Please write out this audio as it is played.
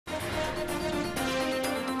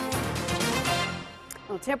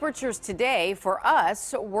Well, temperatures today for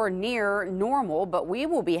us were near normal, but we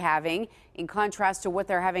will be having, in contrast to what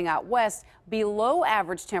they're having out west, below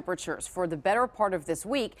average temperatures for the better part of this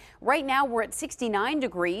week. Right now, we're at 69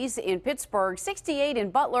 degrees in Pittsburgh, 68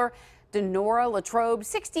 in Butler, Denora, Latrobe,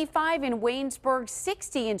 65 in Waynesburg,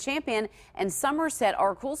 60 in Champion, and Somerset,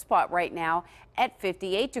 our cool spot right now at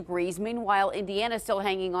 58 degrees. Meanwhile, Indiana still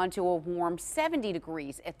hanging on to a warm 70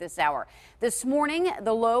 degrees at this hour. This morning,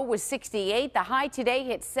 the low was 68. The high today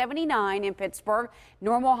hit 79 in Pittsburgh.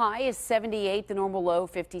 Normal high is 78, the normal low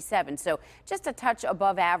 57. So just a touch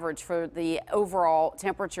above average for the overall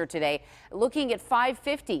temperature today. Looking at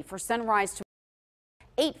 550 for sunrise tomorrow.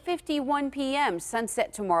 8:51 p.m.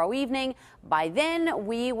 sunset tomorrow evening. By then,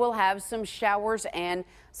 we will have some showers and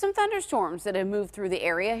some thunderstorms that have moved through the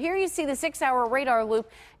area. Here you see the 6-hour radar loop.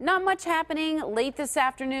 Not much happening late this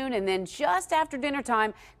afternoon, and then just after dinner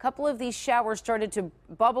time, a couple of these showers started to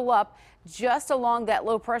bubble up just along that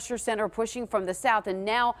low pressure center pushing from the south, and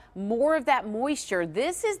now more of that moisture.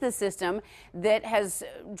 This is the system that has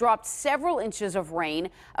dropped several inches of rain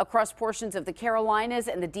across portions of the Carolinas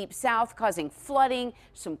and the deep south, causing flooding,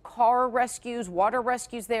 some car rescues, water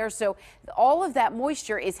rescues there. So all of that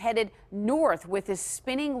moisture is headed north with this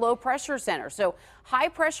spinning low pressure center. So high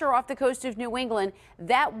pressure off the coast of New England,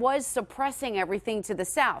 that was suppressing everything to the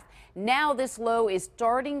south. Now this low is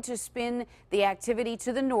starting to spin the activity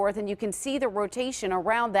to the north, and you can see the rotation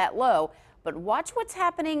around that low. But watch what's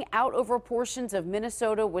happening out over portions of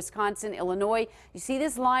Minnesota, Wisconsin, Illinois. You see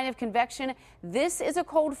this line of convection? This is a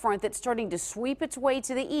cold front that's starting to sweep its way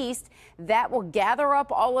to the east. That will gather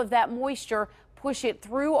up all of that moisture, push it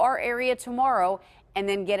through our area tomorrow, and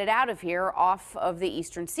then get it out of here off of the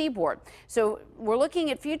eastern seaboard. So we're looking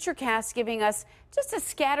at futurecasts giving us just a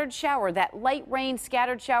scattered shower, that light rain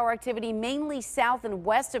scattered shower activity mainly south and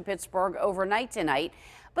west of Pittsburgh overnight tonight.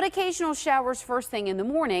 But occasional showers first thing in the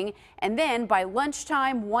morning, and then by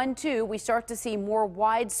lunchtime 1-2 we start to see more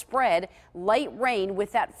widespread light rain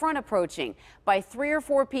with that front approaching. By 3 or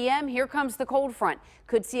 4 p.m. here comes the cold front.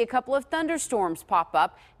 Could see a couple of thunderstorms pop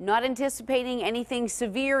up. Not anticipating anything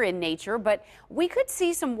severe in nature, but we could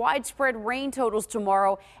see some widespread rain totals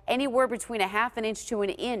tomorrow, anywhere between a half an inch to an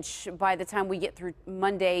inch by the time we get through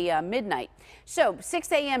Monday midnight. So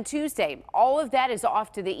 6 a.m. Tuesday, all of that is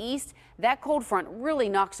off to the east. That cold front really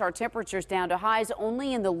knocks our temperatures down to highs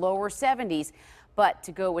only in the lower 70s. But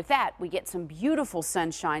to go with that, we get some beautiful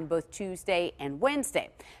sunshine both Tuesday and Wednesday.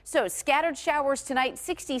 So scattered showers tonight,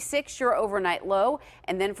 66 your overnight low.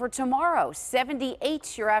 And then for tomorrow,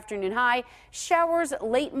 78 your afternoon high. Showers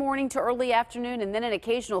late morning to early afternoon, and then an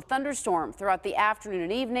occasional thunderstorm throughout the afternoon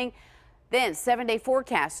and evening. Then 7-day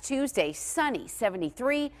forecast, Tuesday sunny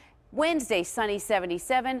 73, Wednesday sunny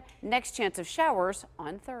 77. Next chance of showers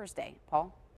on Thursday. Paul?